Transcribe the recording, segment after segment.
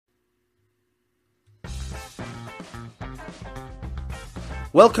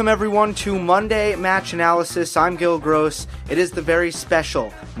Welcome everyone to Monday Match Analysis. I'm Gil Gross. It is the very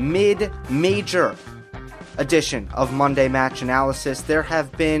special mid-major edition of Monday Match Analysis. There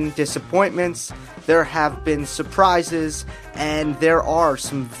have been disappointments, there have been surprises, and there are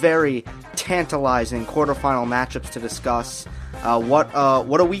some very tantalizing quarterfinal matchups to discuss. What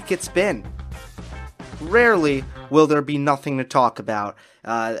a week it's been. Rarely will there be nothing to talk about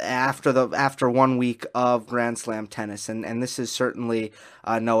after 1 week of Grand Slam tennis, and this is certainly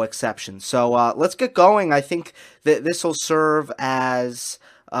no exception. So let's get going. I think that this will serve as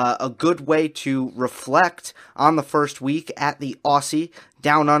a good way to reflect on the first week at the Aussie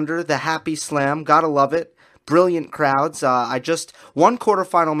Down Under, the Happy Slam. Gotta love it. Brilliant crowds. One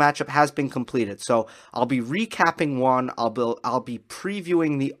quarterfinal matchup has been completed, so I'll be recapping one. I'll be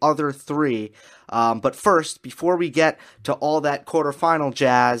previewing the other three. But first, before we get to all that quarterfinal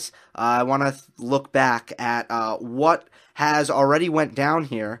jazz, I want to look back at what has already went down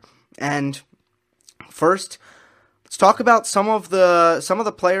here. And first, let's talk about some of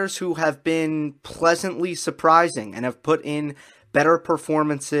the players who have been pleasantly surprising and have put in better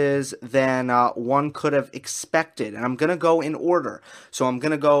performances than one could have expected. And I'm going to go in order. So I'm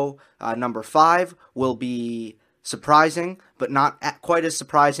going to go number 5 will be surprising, but not quite as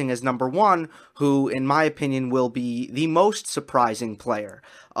surprising as number 1, who, in my opinion, will be the most surprising player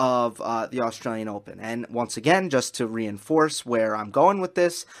of the Australian Open. And once again, just to reinforce where I'm going with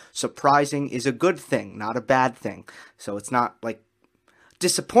this, surprising is a good thing, not a bad thing. So it's not like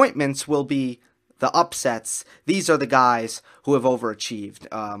disappointments will be the upsets. These are the guys who have overachieved,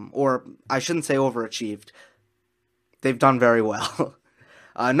 or I shouldn't say overachieved. They've done very well.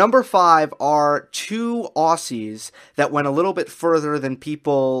 Number 5 are two Aussies that went a little bit further than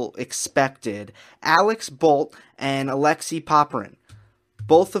people expected. Alex Bolt and Alexei Popyrin.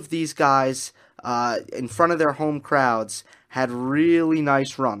 Both of these guys, in front of their home crowds, had really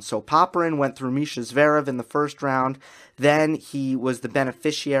nice runs. So Popyrin went through Misha Zverev in the first round. Then he was the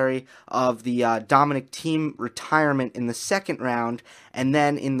beneficiary of the Dominic Thiem retirement in the second round. And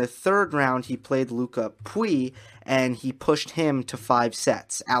then in the third round, he played Luca Pouille, and he pushed him to 5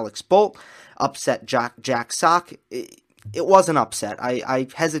 sets. Alex Bolt upset Jack Sock. It was an upset. I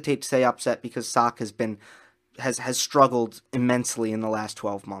hesitate to say upset because Sock has struggled immensely in the last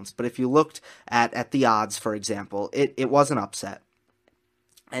 12 months. But if you looked at the odds, for example, it was an upset.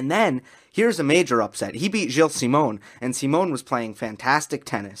 And then, here's a major upset. He beat Gilles Simon, and Simon was playing fantastic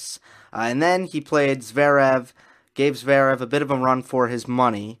tennis. And then he played Zverev, gave Zverev a bit of a run for his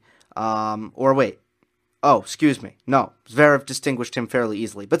money. Zverev distinguished him fairly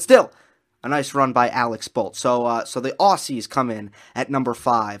easily. But still, a nice run by Alex Bolt. So the Aussies come in at number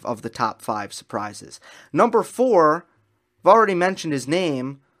 5 of the top 5 surprises. Number 4, I've already mentioned his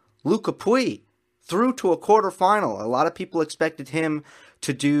name, Luca Pouille, through to a quarterfinal. A lot of people expected him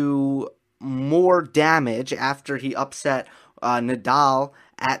to do more damage after he upset Nadal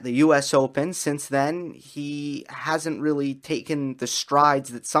at the U.S. Open. Since then, he hasn't really taken the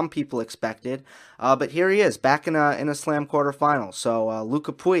strides that some people expected. But here he is, back in a Slam quarterfinal. So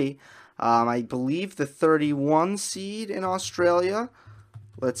Luca Pouille, I believe the 31 seed in Australia.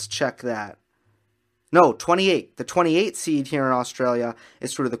 Let's check that. No, 28. The 28 seed here in Australia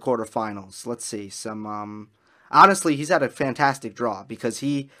is through the quarterfinals. Let's see. Honestly, he's had a fantastic draw because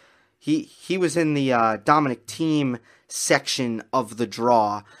he was in the Dominic Thiem section of the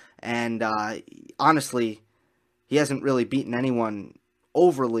draw, and honestly, he hasn't really beaten anyone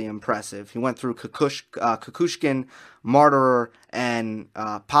overly impressive. He went through Kukushkin, Martyrer, and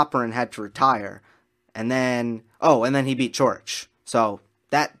Popyrin had to retire, and then he beat Coric. So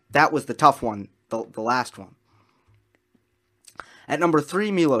that was the tough one, the last one. At number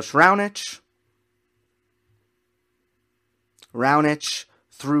 3, Milos Raonic. Raonic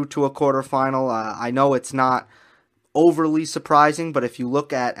through to a quarterfinal. I know it's not overly surprising, but if you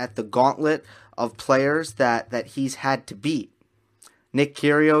look at the gauntlet of players that he's had to beat, Nick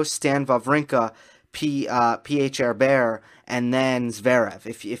Kyrgios, Stan Wawrinka, PH Herbert, and then Zverev.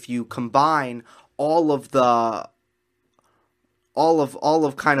 If you combine all of kind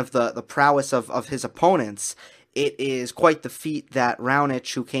of the prowess of his opponents, it is quite the feat that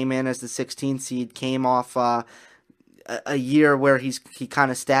Raonic, who came in as the 16th seed, came off a year where he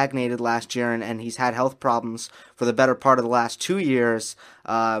kind of stagnated last year, and he's had health problems for the better part of the last 2 years.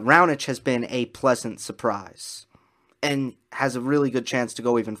 Raonic has been a pleasant surprise and has a really good chance to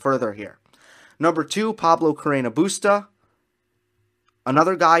go even further here. Number 2, Pablo Carreño Busta.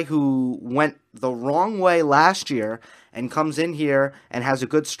 Another guy who went the wrong way last year and comes in here and has a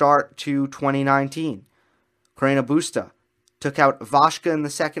good start to 2019. Carreño Busta took out Vashka in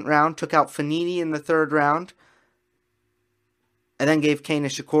the second round, took out Fognini in the third round, and then gave Kei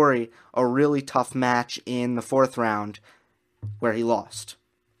Nishikori a really tough match in the 4th round where he lost.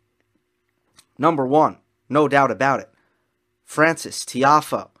 Number 1, no doubt about it, Frances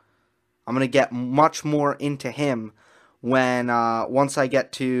Tiafoe. I'm going to get much more into him when once I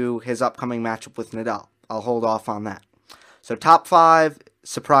get to his upcoming matchup with Nadal. I'll hold off on that. So top 5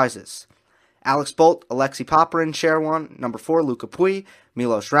 surprises. Alex Bolt, Alexei Popyrin share one. Number 4, Luca Pouille,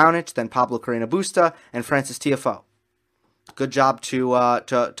 Milos Raonic, then Pablo Carreño Busta, and Frances Tiafoe. Good job to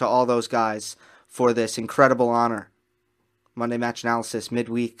all those guys for this incredible honor. Monday Match Analysis,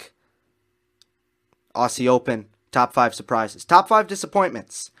 midweek, Aussie Open, top 5 surprises. Top 5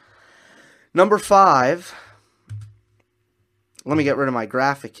 disappointments. Number 5, let me get rid of my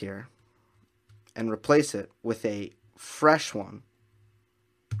graphic here and replace it with a fresh one.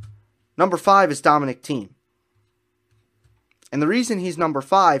 Number 5 is Dominic Thiem. And the reason he's number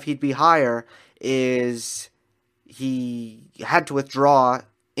 5, he'd be higher, is he had to withdraw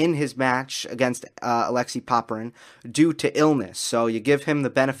in his match against Alexei Popyrin due to illness. So you give him the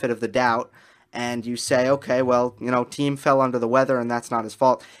benefit of the doubt, and you say, okay, well, Thiem fell under the weather, and that's not his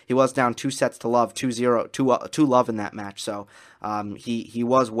fault. He was down 2-0, 2-love in that match. So he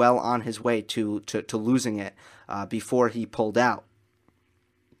was well on his way to losing it before he pulled out.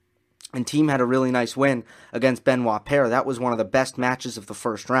 And Thiem had a really nice win against Benoit Paire. That was one of the best matches of the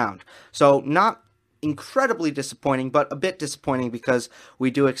first round. So not incredibly disappointing, but a bit disappointing because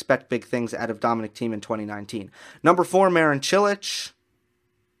we do expect big things out of Dominic Thiem in 2019. Number 4, Marin Cilic,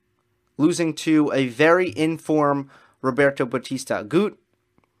 losing to a very in-form Roberto Bautista Agut.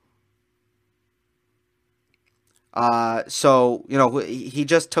 So, he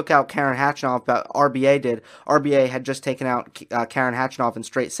just took out Karen Khachanov, but RBA did. RBA had just taken out Karen Khachanov in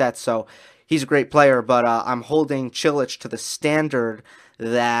straight sets, so he's a great player, but I'm holding Cilic to the standard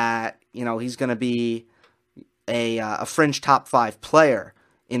that, he's going to be a fringe top 5 player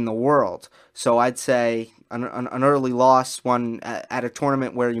in the world. So I'd say an early loss, one at a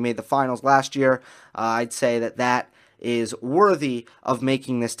tournament where you made the finals last year, I'd say that is worthy of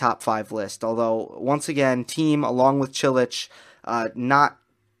making this top 5 list. Although, once again, Thiem, along with Cilic, not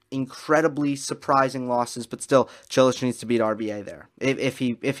incredibly surprising losses, but still, Cilic needs to beat RBA there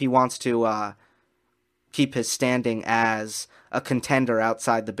if he wants to keep his standing as a contender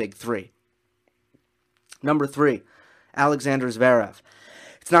outside the big 3. Number 3, Alexander Zverev.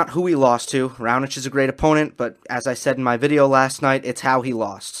 It's not who he lost to. Raonic is a great opponent, but as I said in my video last night, it's how he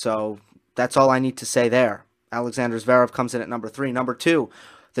lost. So that's all I need to say there. Alexander Zverev comes in at number 3. Number 2,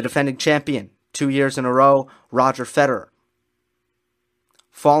 the defending champion, 2 years in a row, Roger Federer.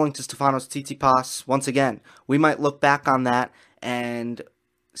 Falling to Stefanos Tsitsipas, once again, we might look back on that and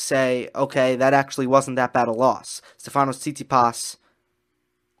say, okay, that actually wasn't that bad a loss. Stefanos Tsitsipas,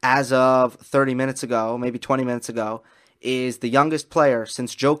 as of 30 minutes ago, maybe 20 minutes ago, is the youngest player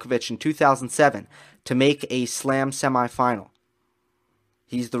since Djokovic in 2007 to make a slam semifinal.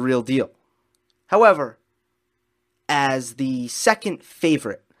 He's the real deal. However, as the second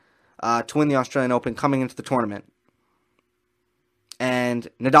favorite to win the Australian Open coming into the tournament, and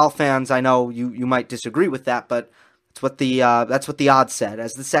Nadal fans, I know you might disagree with that, but that's what the odds said.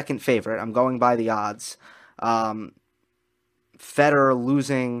 As the second favorite, I'm going by the odds. Federer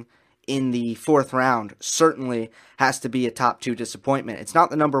losing in the 4th round certainly has to be a top 2 disappointment. It's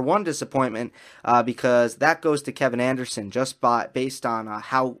not the number 1 disappointment because that goes to Kevin Anderson just based on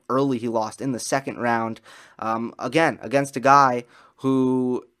how early he lost in the 2nd round. Again, against a guy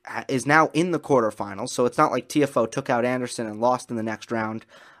who is now in the quarterfinals, so it's not like Tiafoe took out Anderson and lost in the next round.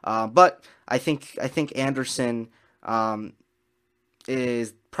 But I think Anderson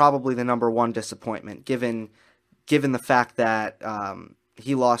is probably the number 1 disappointment given the fact that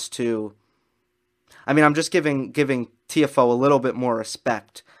he lost to, I'm just giving Tiafoe a little bit more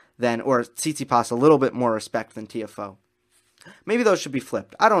respect or Tsitsipas a little bit more respect than Tiafoe. Maybe those should be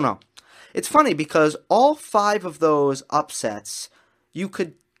flipped. I don't know. It's funny because all 5 of those upsets, you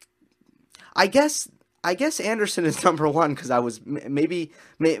could, I guess Anderson is number 1 because I was, maybe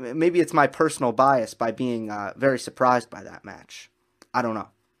it's my personal bias by being very surprised by that match. I don't know.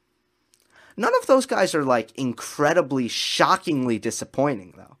 None of those guys are incredibly, shockingly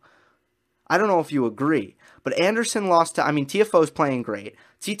disappointing, though. I don't know if you agree, but Anderson lost to, Tiafoe's playing great.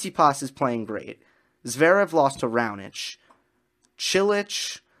 Tsitsipas is playing great. Zverev lost to Raonic.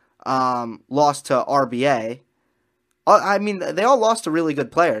 Cilic lost to RBA. They all lost to really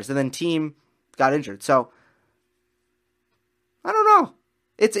good players, and then Thiem got injured. So, I don't know.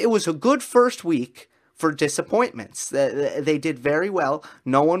 It was a good first week for disappointments. They did very well.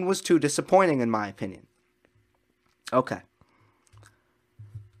 No one was too disappointing, in my opinion. Okay.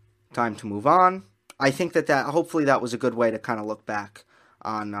 Time to move on. I think that hopefully that was a good way to kind of look back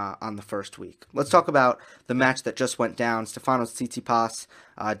on the first week. Let's talk about the match that just went down. Stefanos Tsitsipas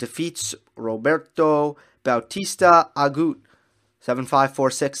defeats Roberto Bautista Agut 7-5,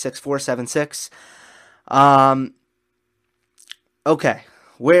 4-6, 6-4, 7-6. Okay,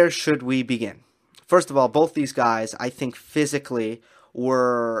 where should we begin? First of all, both these guys, I think physically,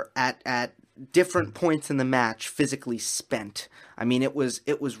 were at different points in the match physically spent. I mean, it was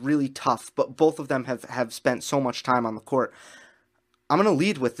really tough, but both of them have spent so much time on the court. I'm going to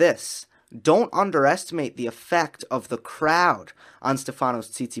lead with this. Don't underestimate the effect of the crowd on Stefanos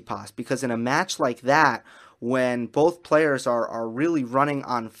Tsitsipas, because in a match like that, when both players are really running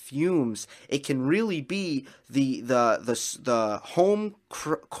on fumes, it can really be the home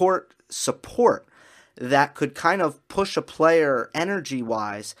court support that could kind of push a player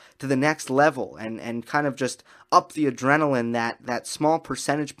energy-wise to the next level and kind of just up the adrenaline, that small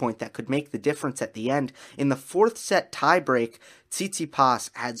percentage point that could make the difference at the end. In the fourth set tiebreak, Tsitsipas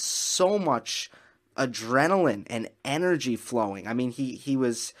had so much adrenaline and energy flowing. I mean, he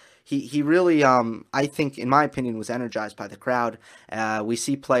really, I think, in my opinion, was energized by the crowd. We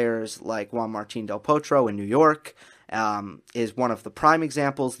see players like Juan Martín del Potro in New York, is one of the prime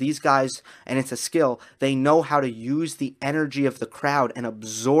examples. These guys, and it's a skill, they know how to use the energy of the crowd and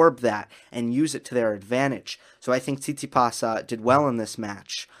absorb that and use it to their advantage. So I think Tsitsipas did well in this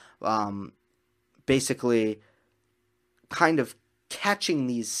match, basically kind of catching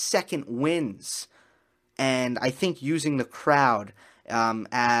these second wins, and I think using the crowd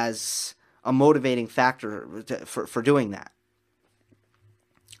as a motivating factor for doing that.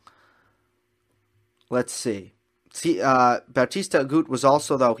 Let's see. Bautista Agut was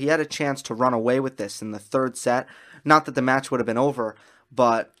also, though, he had a chance to run away with this in the third set. Not that the match would have been over,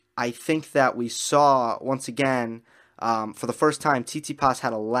 but I think that we saw, once again, for the first time, Tsitsipas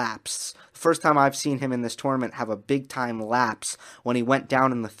had a lapse. The first time I've seen him in this tournament have a big-time lapse when he went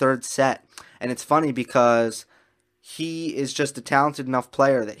down in the third set. And it's funny because he is just a talented enough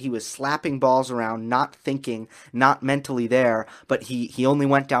player that he was slapping balls around, not thinking, not mentally there, but he only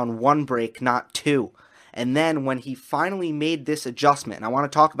went down one break, not two. And then when he finally made this adjustment, and I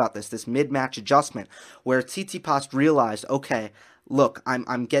want to talk about this mid-match adjustment, where Tsitsipas realized, okay, look,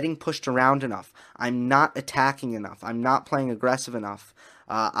 I'm getting pushed around enough. I'm not attacking enough. I'm not playing aggressive enough.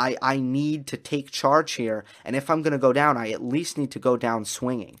 I need to take charge here, and if I'm going to go down, I at least need to go down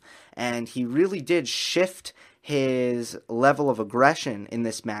swinging. And he really did shift his level of aggression in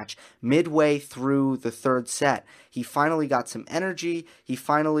this match midway through the third set. He finally got some energy. He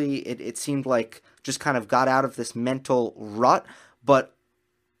finally, it seemed like, just kind of got out of this mental rut. But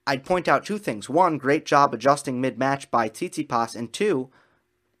I'd point out two things. One, great job adjusting mid-match by Tsitsipas. And two,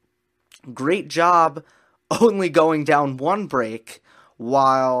 great job only going down one break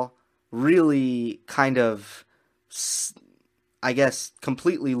while really kind of, I guess,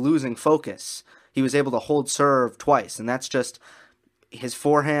 completely losing focus. He was able to hold serve twice, and that's just his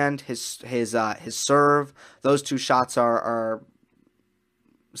forehand, his serve. Those two shots are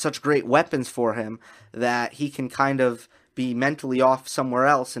such great weapons for him that he can kind of be mentally off somewhere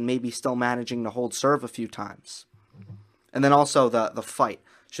else and maybe still managing to hold serve a few times. And then also the fight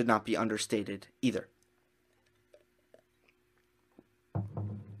should not be understated either.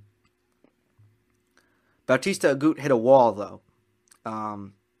 Bautista Agut hit a wall, though.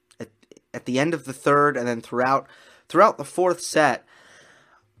 At the end of the third and then throughout the fourth set,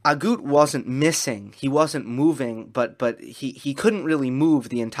 Agut wasn't missing. He wasn't moving, but he couldn't really move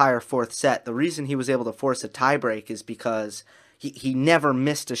the entire fourth set. The reason he was able to force a tiebreak is because he never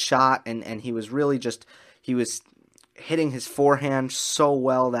missed a shot, and he was really just, he was hitting his forehand so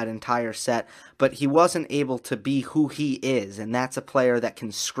well that entire set, but he wasn't able to be who he is, and that's a player that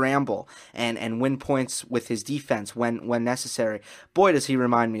can scramble and win points with his defense when necessary. Boy, does he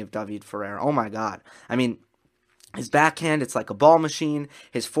remind me of David Ferrer. Oh my God. I mean, his backhand, it's like a ball machine.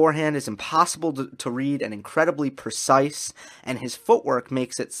 His forehand is impossible to read and incredibly precise. And his footwork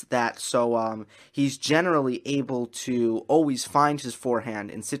makes it that so he's generally able to always find his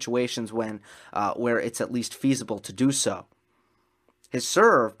forehand in situations when where it's at least feasible to do so. His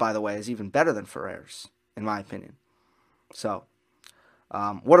serve, by the way, is even better than Ferrer's, in my opinion. So,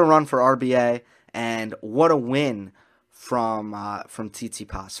 what a run for RBA, and what a win from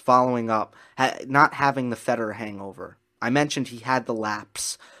Tsitsipas, following up, not having the Federer hangover. I mentioned he had the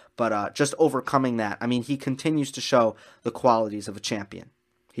lapse, but just overcoming that. I mean, he continues to show the qualities of a champion.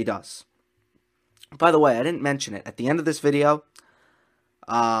 He does. By the way, I didn't mention it. At the end of this video,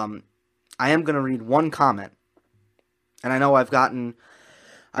 I am going to read one comment. And I know I've gotten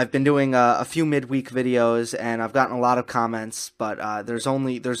I've been doing a few midweek videos, and I've gotten a lot of comments, but I'm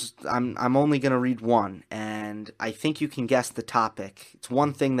only gonna read one, and I think you can guess the topic. It's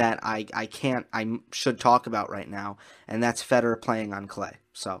one thing that I should talk about right now, and that's Federer playing on clay.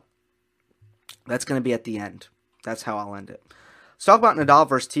 So that's gonna be at the end. That's how I'll end it. Let's talk about Nadal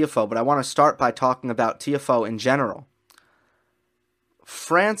versus Tiafoe, but I want to start by talking about Tiafoe in general.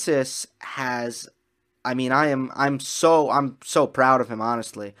 Francis has, I mean, I'm so proud of him,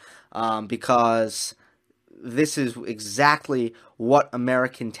 honestly, because this is exactly what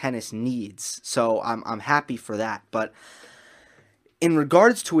American tennis needs. So I'm happy for that. But in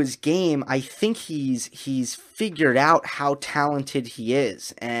regards to his game, I think he's figured out how talented he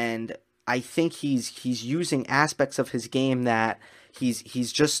is, and I think he's using aspects of his game that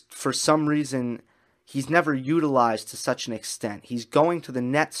he's just, for some reason, he's never utilized to such an extent. He's going to the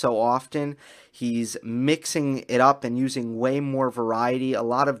net so often. He's mixing it up and using way more variety, a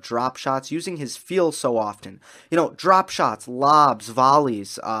lot of drop shots, using his feel so often. Drop shots, lobs,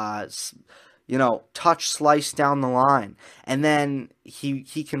 volleys, touch, slice down the line. And then he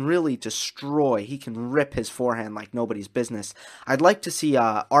can really destroy. He can rip his forehand like nobody's business. I'd like to see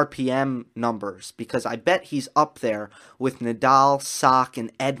RPM numbers, because I bet he's up there with Nadal, Sock,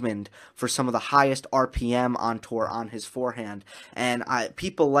 and Edmund for some of the highest RPM on tour on his forehand. And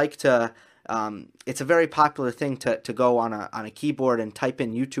people like to... it's a very popular thing to go on a keyboard and type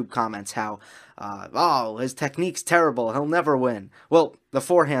in YouTube comments how, his technique's terrible, he'll never win. Well, the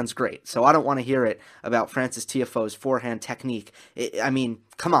forehand's great, so I don't want to hear it about Frances Tiafoe's forehand technique.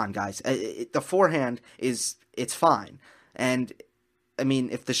 Come on, guys. The forehand it's fine. And,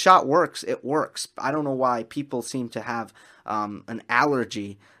 if the shot works, it works. I don't know why people seem to have an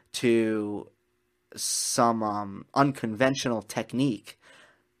allergy to some unconventional technique.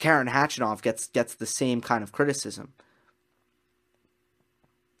 Karen Khachanov gets the same kind of criticism.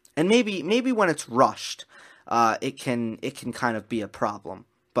 And maybe when it's rushed, it can kind of be a problem.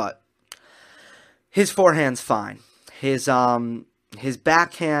 But his forehand's fine. His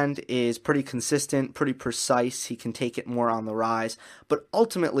backhand is pretty consistent, pretty precise. He can take it more on the rise. But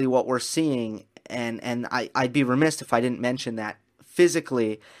ultimately what we're seeing, and I'd be remiss if I didn't mention that,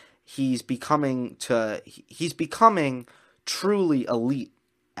 physically he's becoming truly elite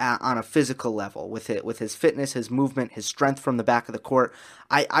on a physical level with his fitness, his movement, his strength from the back of the court.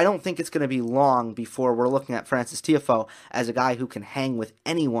 I don't think it's going to be long before we're looking at Frances Tiafoe as a guy who can hang with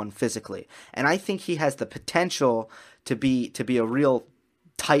anyone physically. And I think he has the potential to be a real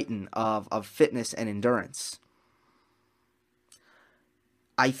titan of fitness and endurance.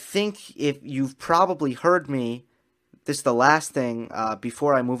 I think if you've probably heard me, this is the last thing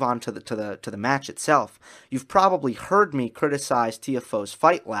before I move on to the match itself. You've probably heard me criticize Tiafoe's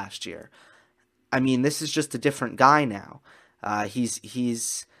fight last year. This is just a different guy now.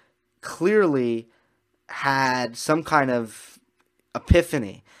 He's clearly had some kind of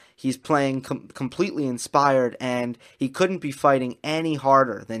epiphany. He's playing completely inspired, and he couldn't be fighting any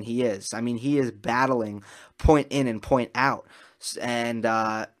harder than he is. He is battling point in and point out, and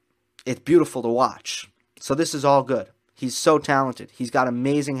it's beautiful to watch. So this is all good. He's so talented. He's got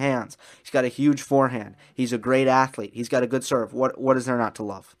amazing hands. He's got a huge forehand. He's a great athlete. He's got a good serve. What is there not to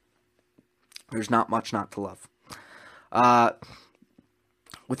love? There's not much not to love.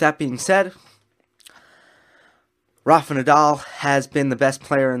 With that being said, Rafa Nadal has been the best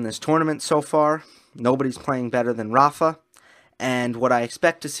player in this tournament so far. Nobody's playing better than Rafa. And what I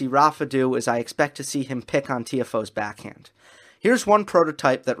expect to see Rafa do is I expect to see him pick on Tiafoe's backhand. Here's one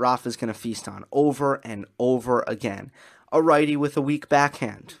prototype that Rafa's going to feast on over and over again. A righty with a weak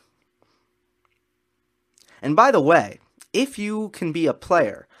backhand. And by the way, if you can be a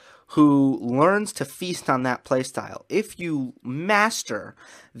player who learns to feast on that playstyle, if you master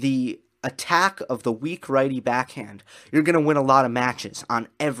the attack of the weak righty backhand, you're going to win a lot of matches on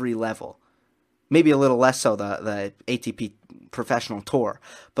every level. Maybe a little less so the ATP Professional Tour.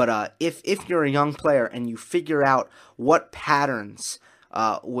 But if you're a young player and you figure out what patterns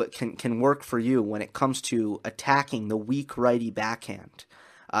can work for you when it comes to attacking the weak righty backhand,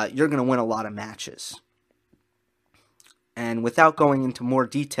 you're going to win a lot of matches. And without going into more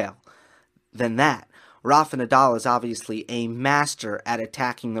detail than that, Rafa Nadal is obviously a master at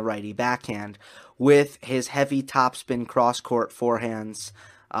attacking the righty backhand with his heavy topspin cross-court forehands,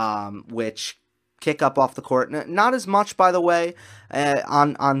 which kick up off the court. Not as much, by the way,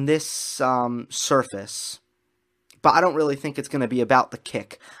 on this surface. But I don't really think it's going to be about the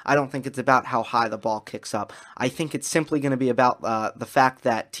kick. I don't think it's about how high the ball kicks up. I think it's simply going to be about the fact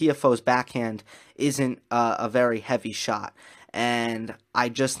that Tiafoe's backhand isn't a very heavy shot. And I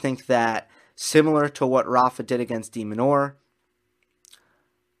just think that, similar to what Rafa did against de Minaur,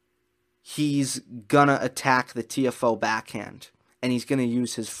 he's gonna attack the TFO backhand, and he's gonna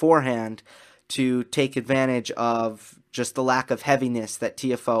use his forehand to take advantage of just the lack of heaviness that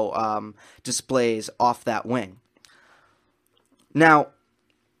TFO displays off that wing. Now,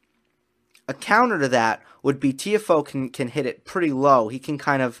 a counter to that would be TFO can hit it pretty low. He can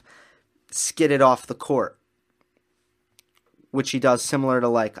kind of skid it off the court, which he does similar to,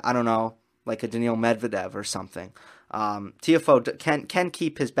 like, I don't know, like a Daniil Medvedev or something. TFO can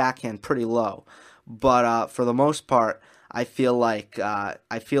keep his backhand pretty low, but for the most part, I feel like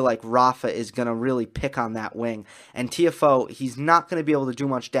Rafa is going to really pick on that wing, and TFO, he's not going to be able to do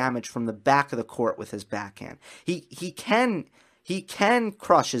much damage from the back of the court with his backhand. He can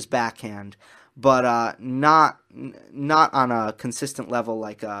crush his backhand, but not on a consistent level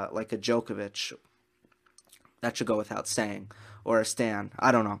like a Djokovic. That should go without saying, or a Stan.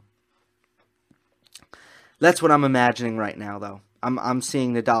 I don't know. That's what I'm imagining right now, though. I'm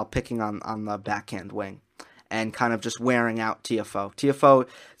seeing Nadal picking on the backhand wing and kind of just wearing out TFO. TFO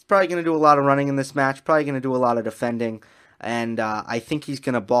is probably going to do a lot of running in this match, probably going to do a lot of defending, and I think he's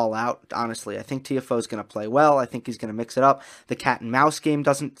going to ball out, honestly. I think TFO is going to play well. I think he's going to mix it up. The cat and mouse game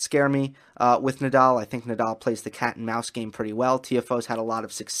doesn't scare me with Nadal. I think Nadal plays the cat and mouse game pretty well. TFO's had a lot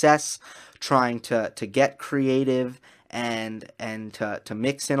of success trying to get creative and to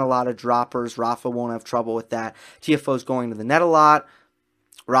mix in a lot of droppers. Rafa won't have trouble with that. TFO's going to the net a lot.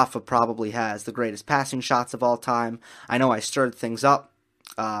 Rafa probably has the greatest passing shots of all time. I know I stirred things up.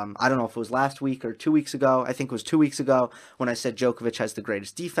 I don't know if it was last week or 2 weeks ago. I think it was 2 weeks ago when I said Djokovic has the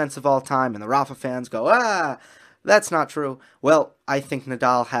greatest defense of all time, and the Rafa fans go, that's not true. Well, I think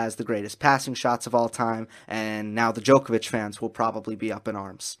Nadal has the greatest passing shots of all time, and now the Djokovic fans will probably be up in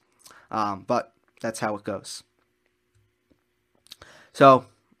arms. But that's how it goes. So,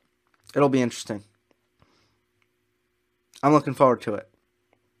 it'll be interesting. I'm looking forward to it.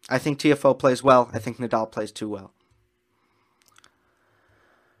 I think TFO plays well. I think Nadal plays too well.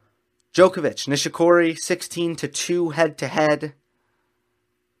 Djokovic, Nishikori, 16-2 head-to-head.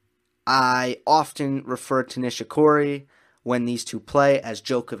 I often refer to Nishikori when these two play as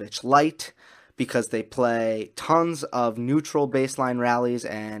Djokovic light because they play tons of neutral baseline rallies,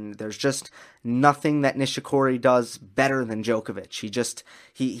 and there's just nothing that Nishikori does better than Djokovic.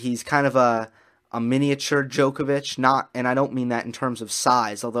 He's kind of a miniature Djokovic, and I don't mean that in terms of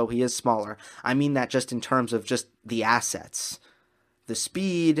size, although he is smaller. I mean that just in terms of just the assets. The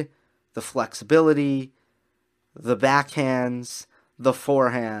speed, the flexibility, the backhands, the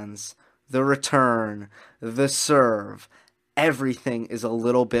forehands, the return, the serve. Everything is a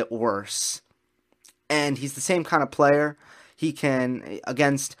little bit worse. And he's the same kind of player. He can,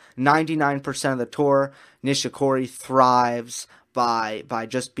 against 99% of the tour, Nishikori thrives by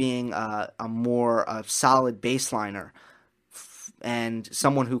just being a more solid baseliner and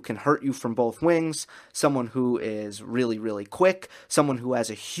someone who can hurt you from both wings, someone who is really, really quick, someone who has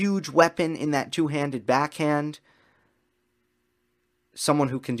a huge weapon in that two-handed backhand, someone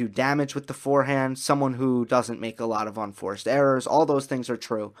who can do damage with the forehand, someone who doesn't make a lot of unforced errors. All those things are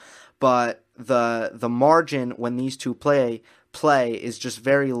true, but the margin when these two play is just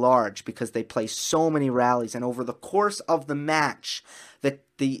very large because they play so many rallies, and over the course of the match,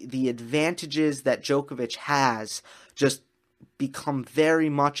 the advantages that Djokovic has just become very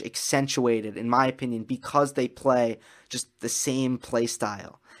much accentuated, in my opinion, because they play just the same play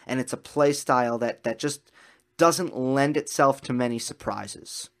style, and it's a play style that just doesn't lend itself to many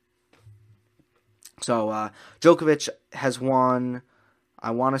surprises. So Djokovic has won,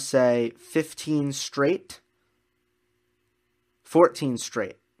 I want to say, 15 straight. 14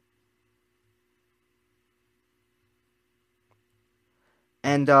 straight.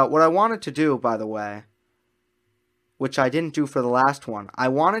 And what I wanted to do, by the way, which I didn't do for the last one, I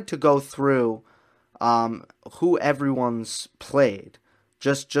wanted to go through who everyone's played,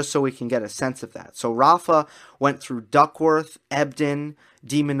 just so we can get a sense of that. So Rafa went through Duckworth, Ebden,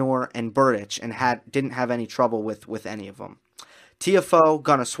 de Minaur, and Berdych, and didn't have any trouble with any of them. TFO,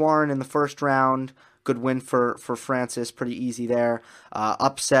 Gunneswaran in the first round. Good win for Francis, pretty easy there.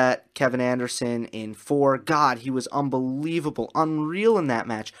 Upset Kevin Anderson in 4. God, he was unbelievable, unreal in that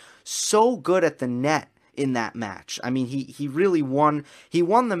match. So good at the net in that match. I mean, he really won. He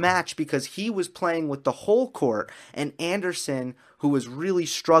won the match because he was playing with the whole court, and Anderson, who was really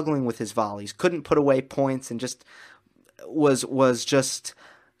struggling with his volleys, couldn't put away points, and just was just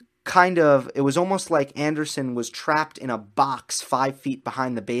kind of, it was almost like Anderson was trapped in a box 5 feet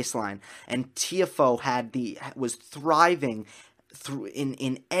behind the baseline, and TFO was thriving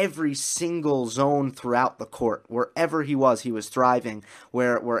in every single zone throughout the court. Wherever he was thriving,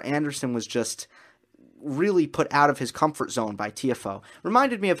 where Anderson was just really put out of his comfort zone by Tiafoe.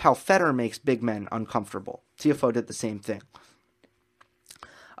 Reminded me of how Federer makes big men uncomfortable. Tiafoe did the same thing.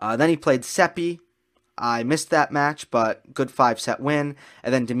 Then he played Seppi. I missed that match, but good 5-set win.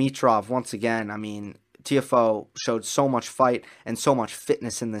 And then Dimitrov, once again, I mean, Tiafoe showed so much fight and so much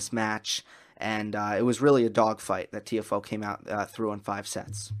fitness in this match, and it was really a dogfight that Tiafoe came out through in 5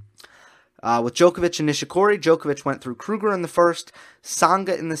 sets. With Djokovic and Nishikori, Djokovic went through Kruger in the first,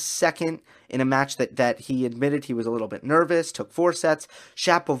 Tsonga in the second, in a match that he admitted he was a little bit nervous, took 4 sets.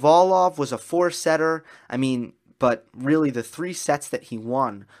 Shapovalov was a 4-setter, I mean, but really the 3 sets that he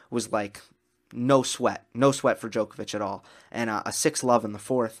won was like no sweat for Djokovic at all, and a 6-love in the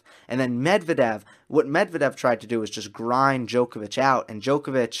fourth. And then Medvedev, what Medvedev tried to do was just grind Djokovic out, and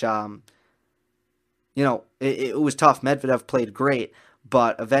Djokovic, it was tough. Medvedev played great,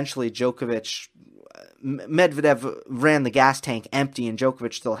 but eventually Medvedev ran the gas tank empty, and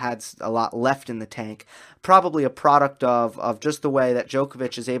Djokovic still had a lot left in the tank. Probably a product of just the way that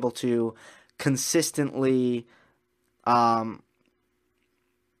Djokovic is able to consistently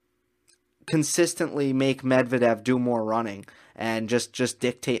make Medvedev do more running and just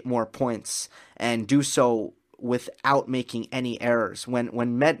dictate more points and do so without making any errors.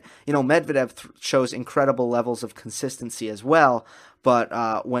 Medvedev shows incredible levels of consistency as well,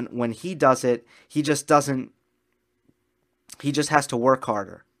 but when he does it, he just has to work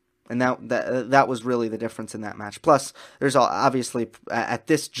harder. And that was really the difference in that match. Plus, there's obviously, at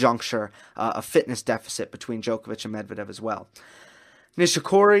this juncture, a fitness deficit between Djokovic and Medvedev as well.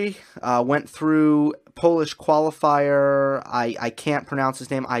 Nishikori went through Polish qualifier. I can't pronounce his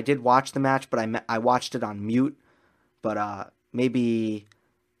name. I did watch the match, but I watched it on mute. But maybe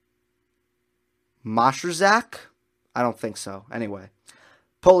Maszczyk? I don't think so. Anyway.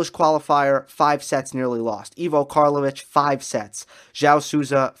 Polish qualifier, 5 sets, nearly lost. Ivo Karlovic, 5 sets. João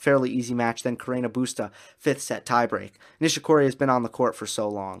Souza, fairly easy match. Then Carreño Busta, 5th set tiebreak. Nishikori has been on the court for so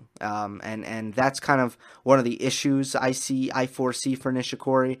long, and that's kind of one of the issues I foresee for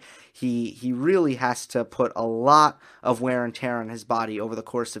Nishikori. He really has to put a lot of wear and tear on his body over the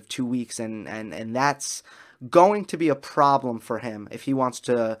course of 2 weeks, and that's going to be a problem for him if he wants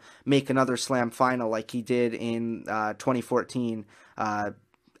to make another slam final like he did in 2014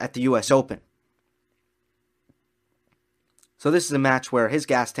 at the U.S. Open. So this is a match where his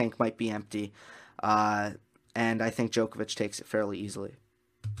gas tank might be empty, and I think Djokovic takes it fairly easily.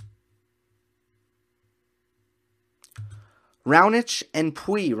 Raonic and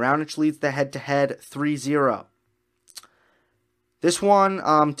Pouille. Raonic leads the head-to-head 3-0. This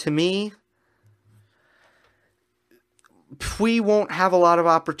one, to me, Pouille won't have a lot of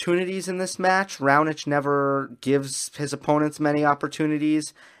opportunities in this match. Raonic never gives his opponents many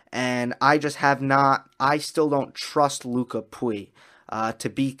opportunities, and I still don't trust Luca Pouille to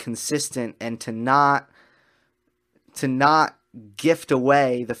be consistent and to not gift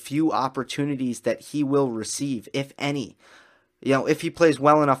away the few opportunities that he will receive, if any. If he plays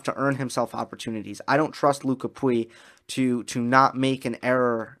well enough to earn himself opportunities. I don't trust Luca Pouille to not make an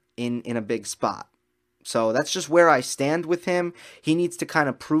error in a big spot. So that's just where I stand with him. He needs to kind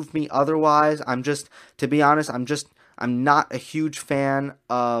of prove me otherwise. To be honest, I'm not a huge fan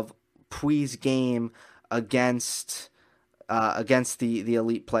of Pouille's game against the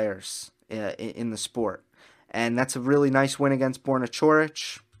elite players in the sport. And that's a really nice win against Borna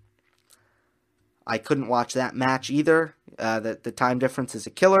Coric. I couldn't watch that match either. The time difference is a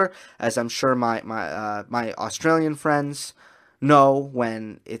killer, as I'm sure my Australian friends know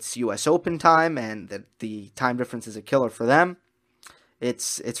when it's U.S. Open time and that the time difference is a killer for them.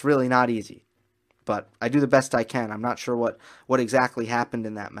 It's really not easy. But I do the best I can. I'm not sure what exactly happened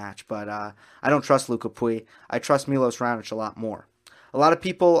in that match, but I don't trust Luca Pouille. I trust Milos Raonic a lot more. A lot of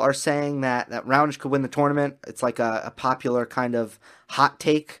people are saying that Raonic could win the tournament. It's like a popular kind of hot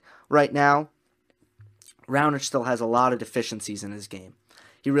take right now. Raonic still has a lot of deficiencies in his game.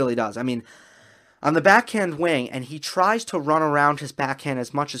 He really does. I mean, on the backhand wing, and he tries to run around his backhand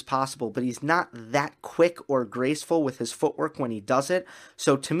as much as possible, but he's not that quick or graceful with his footwork when he does it.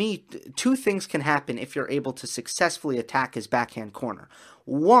 So to me, 2 things can happen if you're able to successfully attack his backhand corner.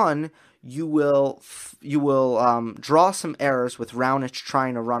 One, you will draw some errors with Raonic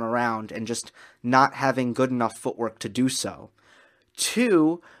trying to run around and just not having good enough footwork to do so.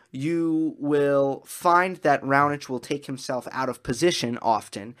 2, you will find that Raonic will take himself out of position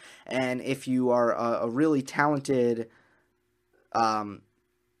often, and if you are a really talented,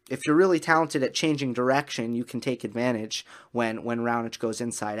 if you're really talented at changing direction, you can take advantage when Raonic goes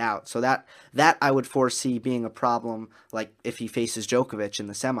inside out. So that I would foresee being a problem, like if he faces Djokovic in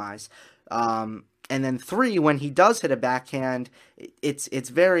the semis. And then 3, when he does hit a backhand, it's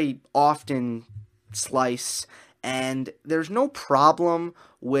very often slice, and there's no problem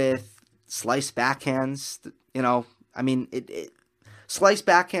with slice backhands. You know, I mean, slice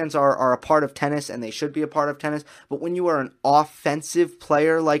backhands are a part of tennis, and they should be a part of tennis. But when you are an offensive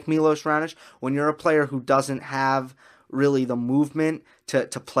player like Milos Raonic, when you're a player who doesn't have really the movement to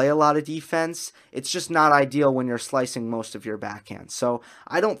play a lot of defense, it's just not ideal when you're slicing most of your backhand. So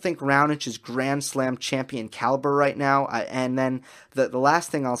I don't think Raonic is Grand Slam champion caliber right now. And then the last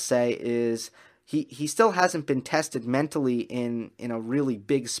thing I'll say is he still hasn't been tested mentally in a really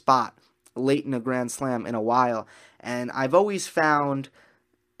big spot late in a Grand Slam in a while. And I've always found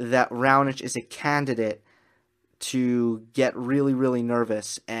that Raonic is a candidate to get really, really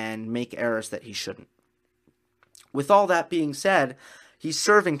nervous and make errors that he shouldn't. With all that being said, he's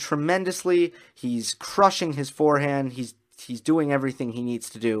serving tremendously. He's crushing his forehand. He's doing everything he needs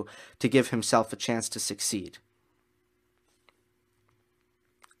to do to give himself a chance to succeed.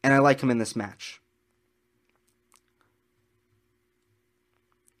 And I like him in this match.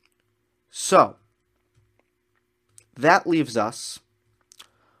 So, that leaves us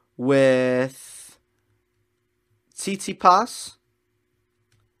with Tsitsipas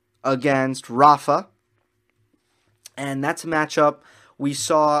against Rafa. And that's a matchup we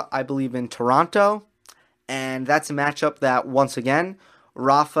saw, I believe, in Toronto. And that's a matchup that, once again,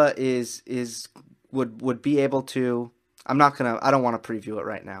 Rafa would be able to. I don't want to preview it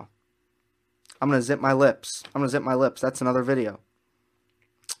right now. I'm gonna zip my lips. That's another video.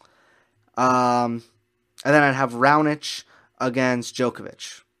 And then I'd have Raonic against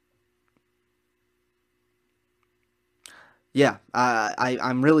Djokovic. Yeah,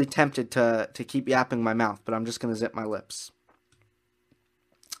 I'm really tempted to keep yapping my mouth, but I'm just going to zip my lips.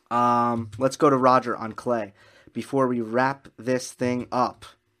 Let's go to Roger on clay before we wrap this thing up.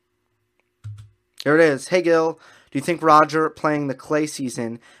 Here it is. Hey, Gil, do you think Roger playing the clay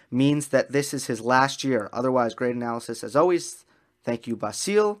season means that this is his last year? Otherwise, great analysis as always. Thank you,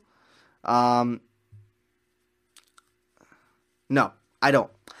 Basil. No, I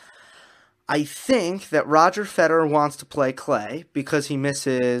don't. I think that Roger Federer wants to play clay because he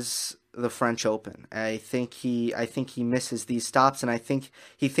misses the French Open. I think he misses these stops, and I think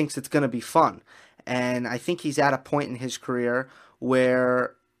he thinks it's going to be fun. And I think he's at a point in his career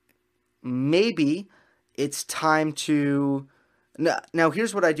where maybe it's time to... Now,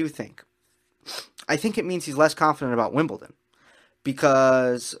 here's what I do think. I think it means he's less confident about Wimbledon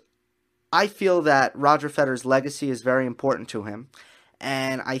because I feel that Roger Federer's legacy is very important to him.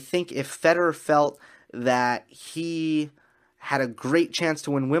 And I think if Federer felt that he had a great chance to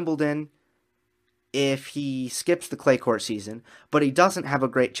win Wimbledon if he skips the clay court season, but he doesn't have a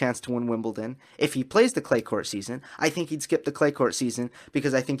great chance to win Wimbledon if he plays the clay court season, I think he'd skip the clay court season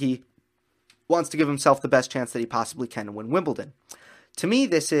because I think he wants to give himself the best chance that he possibly can to win Wimbledon. To me,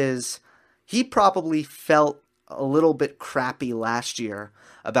 he probably felt a little bit crappy last year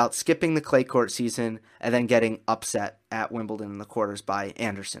about skipping the clay court season and then getting upset at Wimbledon in the quarters by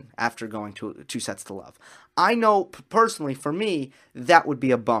Anderson after going to 2-0. I know personally, for me, that would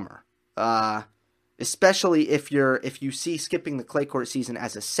be a bummer, especially if you see skipping the clay court season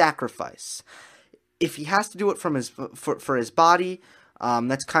as a sacrifice. If he has to do it for his body,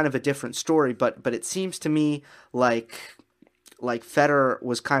 that's kind of a different story. But it seems to me like Federer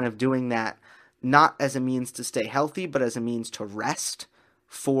was kind of doing that not as a means to stay healthy, but as a means to rest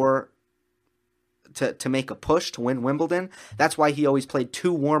to make a push to win Wimbledon. That's why he always played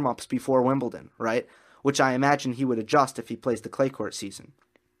 2 warm-ups before Wimbledon, right? Which I imagine he would adjust if he plays the clay court season.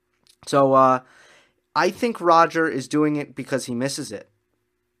 So I think Roger is doing it because he misses it.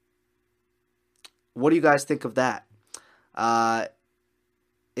 What do you guys think of that?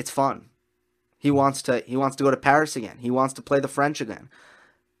 It's fun. He wants to go to Paris again. He wants to play the French again.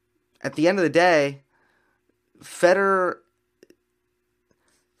 At the end of the day, Federer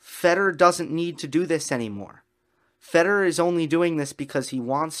doesn't need to do this anymore. Federer is only doing this because he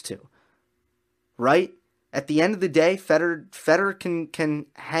wants to. Right? At the end of the day, Federer can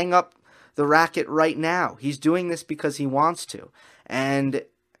hang up the racket right now. He's doing this because he wants to. And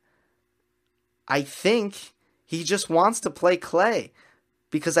I think he just wants to play clay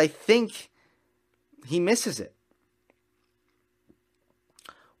because I think he misses it.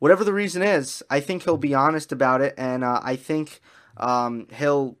 Whatever the reason is, I think he'll be honest about it, and I think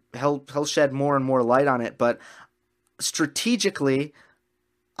he'll shed more and more light on it. But strategically,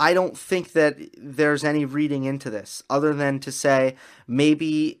 I don't think that there's any reading into this other than to say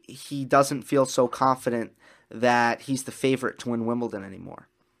maybe he doesn't feel so confident that he's the favorite to win Wimbledon anymore.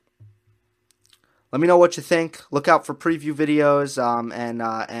 Let me know what you think. Look out for preview videos.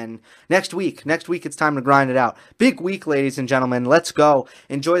 And next week it's time to grind it out. Big week, ladies and gentlemen. Let's go.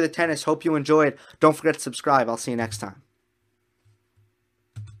 Enjoy the tennis. Hope you enjoyed. Don't forget to subscribe. I'll see you next time.